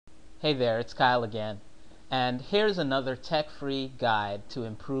Hey there, it's Kyle again. And here's another tech-free guide to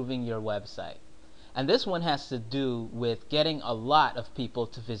improving your website. And this one has to do with getting a lot of people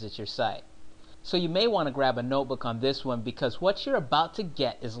to visit your site. So you may want to grab a notebook on this one because what you're about to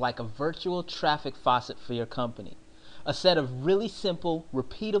get is like a virtual traffic faucet for your company. A set of really simple,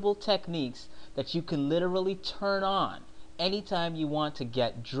 repeatable techniques that you can literally turn on anytime you want to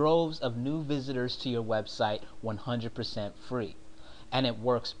get droves of new visitors to your website 100% free. And it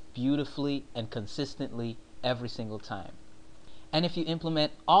works beautifully and consistently every single time. And if you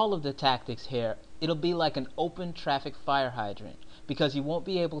implement all of the tactics here, it'll be like an open traffic fire hydrant because you won't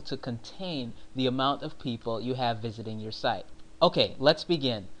be able to contain the amount of people you have visiting your site. Okay, let's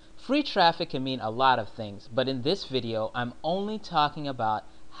begin. Free traffic can mean a lot of things, but in this video, I'm only talking about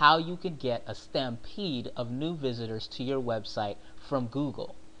how you can get a stampede of new visitors to your website from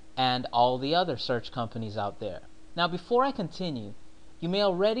Google and all the other search companies out there. Now, before I continue, you may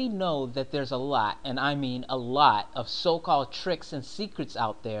already know that there's a lot, and I mean a lot, of so-called tricks and secrets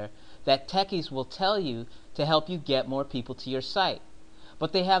out there that techies will tell you to help you get more people to your site.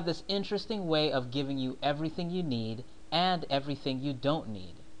 But they have this interesting way of giving you everything you need and everything you don't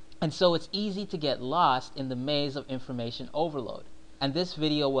need. And so it's easy to get lost in the maze of information overload. And this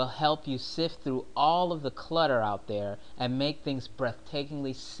video will help you sift through all of the clutter out there and make things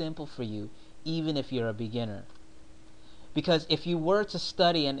breathtakingly simple for you, even if you're a beginner. Because if you were to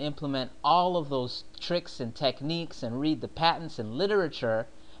study and implement all of those tricks and techniques and read the patents and literature,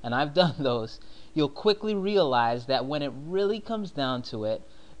 and I've done those, you'll quickly realize that when it really comes down to it,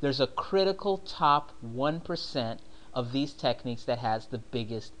 there's a critical top 1% of these techniques that has the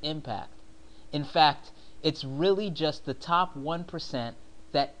biggest impact. In fact, it's really just the top 1%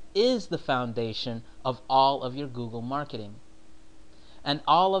 that is the foundation of all of your Google marketing. And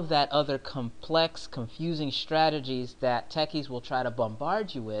all of that other complex, confusing strategies that techies will try to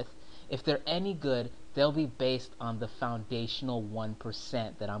bombard you with, if they're any good, they'll be based on the foundational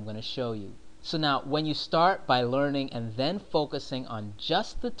 1% that I'm going to show you. So now, when you start by learning and then focusing on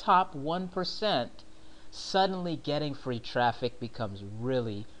just the top 1%, suddenly getting free traffic becomes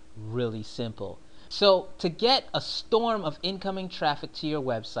really, really simple. So to get a storm of incoming traffic to your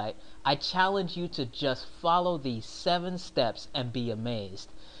website, I challenge you to just follow these 7 steps and be amazed.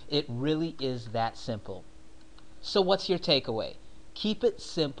 It really is that simple. So what's your takeaway? Keep it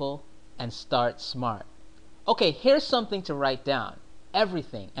simple and start smart. Okay, here's something to write down.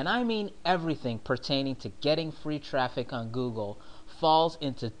 Everything, and I mean everything pertaining to getting free traffic on Google falls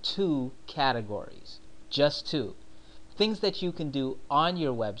into 2 categories. Just 2. Things that you can do on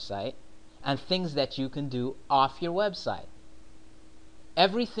your website and things that you can do off your website.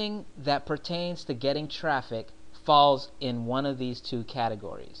 Everything that pertains to getting traffic falls in one of these 2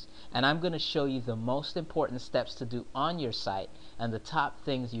 categories. And I'm going to show you the most important steps to do on your site and the top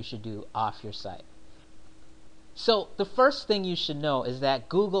things you should do off your site. So the first thing you should know is that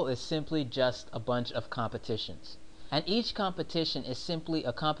Google is simply just a bunch of competitions. And each competition is simply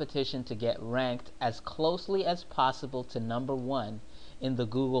a competition to get ranked as closely as possible to number 1 in the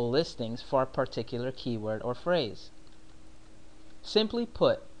Google listings for a particular keyword or phrase. Simply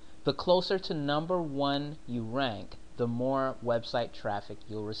put, the closer to number 1 you rank, the more website traffic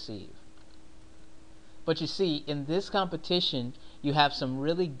you'll receive. But you see, in this competition, you have some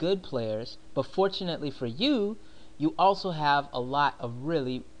really good players, but fortunately for you, you also have a lot of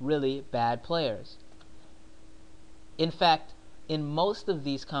really, really bad players. In fact, in most of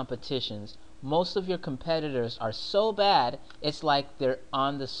these competitions, most of your competitors are so bad, it's like they're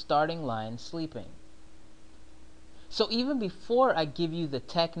on the starting line sleeping. So even before I give you the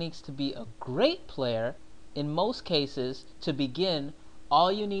techniques to be a great player, in most cases, to begin,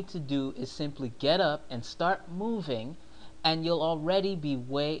 all you need to do is simply get up and start moving, and you'll already be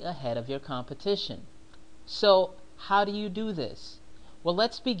way ahead of your competition. So how do you do this? Well,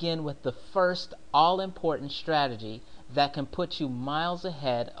 let's begin with the first all-important strategy that can put you miles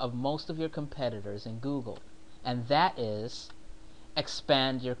ahead of most of your competitors in Google, and that is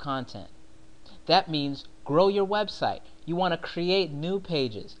expand your content. That means grow your website. You want to create new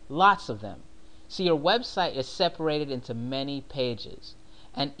pages, lots of them. So your website is separated into many pages,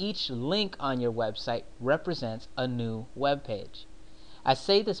 and each link on your website represents a new web page. I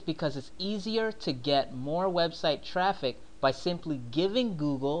say this because it's easier to get more website traffic by simply giving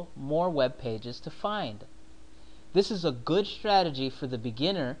Google more web pages to find. This is a good strategy for the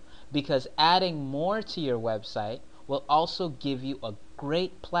beginner because adding more to your website will also give you a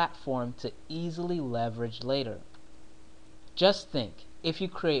great platform to easily leverage later. Just think, if you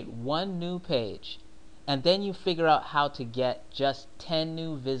create 1 new page and then you figure out how to get just 10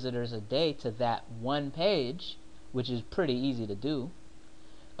 new visitors a day to that 1 page, which is pretty easy to do,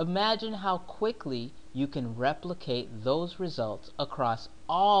 Imagine how quickly you can replicate those results across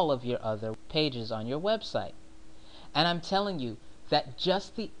all of your other pages on your website. And I'm telling you that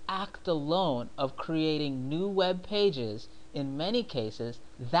just the act alone of creating new web pages, in many cases,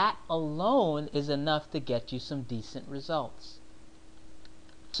 that alone is enough to get you some decent results.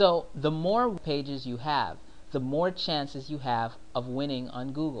 So the more pages you have, the more chances you have of winning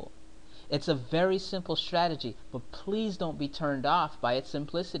on Google. It's a very simple strategy, but please don't be turned off by its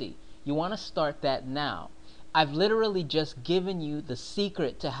simplicity. You want to start that now. I've literally just given you the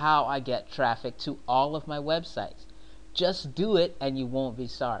secret to how I get traffic to all of my websites. Just do it and you won't be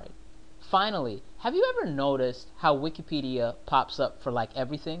sorry. Finally, have you ever noticed how Wikipedia pops up for like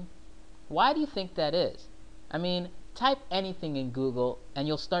everything? Why do you think that is? I mean, type anything in Google and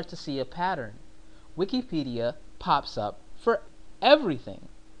you'll start to see a pattern. Wikipedia pops up for everything.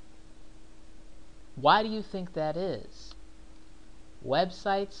 Why do you think that is?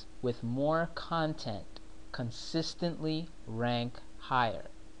 Websites with more content consistently rank higher.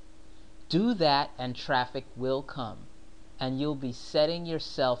 Do that and traffic will come, and you'll be setting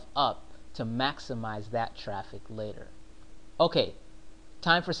yourself up to maximize that traffic later. Okay,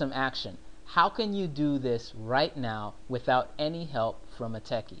 time for some action. How can you do this right now without any help from a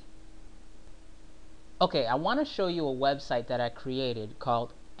techie? Okay, I want to show you a website that I created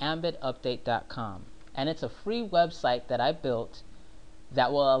called ambitupdate.com, and it's a free website that I built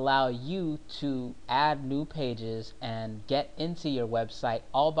that will allow you to add new pages and get into your website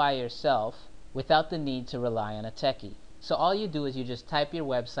all by yourself without the need to rely on a techie. So all you do is you just type your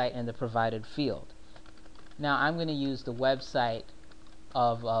website in the provided field. Now I'm going to use the website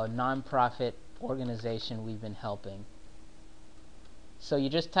of a nonprofit organization we've been helping. So you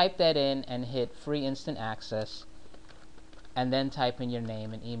just type that in and hit free instant access, and then type in your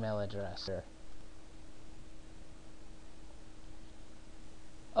name and email address.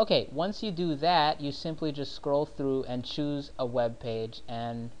 Okay, once you do that, you simply just scroll through and choose a web page,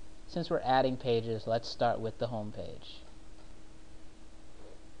 and since we're adding pages, let's start with the home page.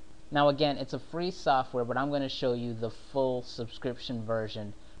 Now again, it's a free software, but I'm going to show you the full subscription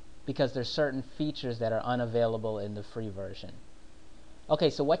version because there's certain features that are unavailable in the free version. Okay,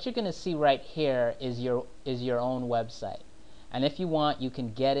 so what you're going to see right here is your own website. And if you want, you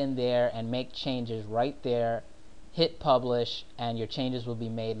can get in there and make changes right there, hit publish, and your changes will be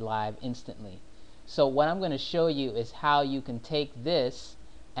made live instantly. So what I'm going to show you is how you can take this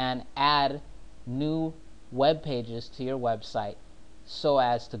and add new web pages to your website so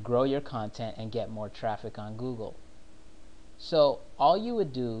as to grow your content and get more traffic on Google. So all you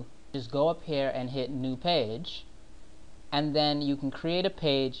would do is go up here and hit new page, and then you can create a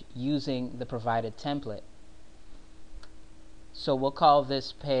page using the provided template. So we'll call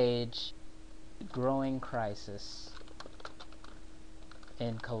this page Growing Crisis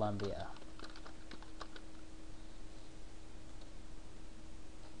in Colombia.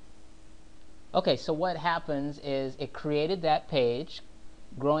 Okay, so what happens is it created that page,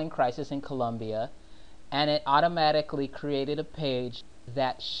 Growing Crisis in Colombia, and it automatically created a page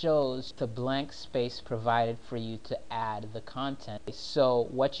that shows the blank space provided for you to add the content. So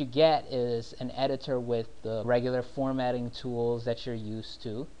what you get is an editor with the regular formatting tools that you're used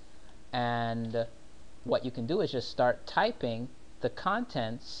to, and what you can do is just start typing the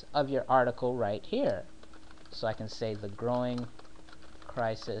contents of your article right here. So I can say the Growing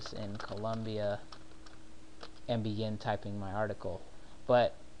Crisis in Colombia and begin typing my article.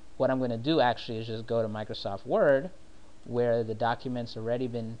 But what I'm going to do actually is just go to Microsoft Word, where the document's already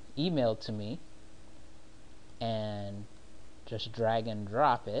been emailed to me, and just drag and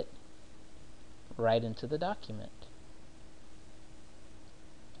drop it right into the document.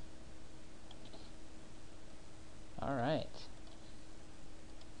 Alright,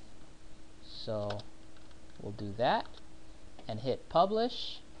 so we'll do that and hit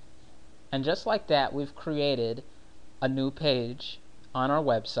publish, and just like that we've created a new page on our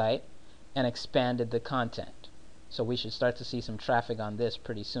website and expanded the content. So we should start to see some traffic on this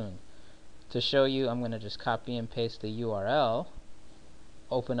pretty soon. To show you, I'm going to just copy and paste the URL,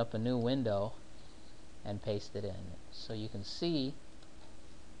 open up a new window, and paste it in. So you can see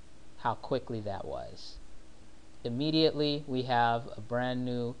how quickly that was. Immediately we have a brand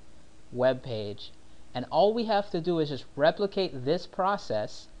new web page, and all we have to do is just replicate this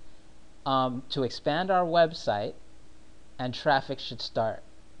process to expand our website, and traffic should start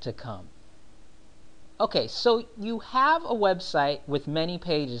to come. Okay, so you have a website with many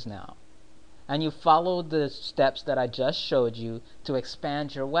pages now, and you followed the steps that I just showed you to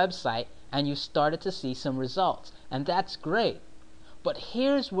expand your website, and you started to see some results, and that's great. But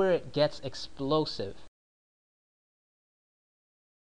here's where it gets explosive.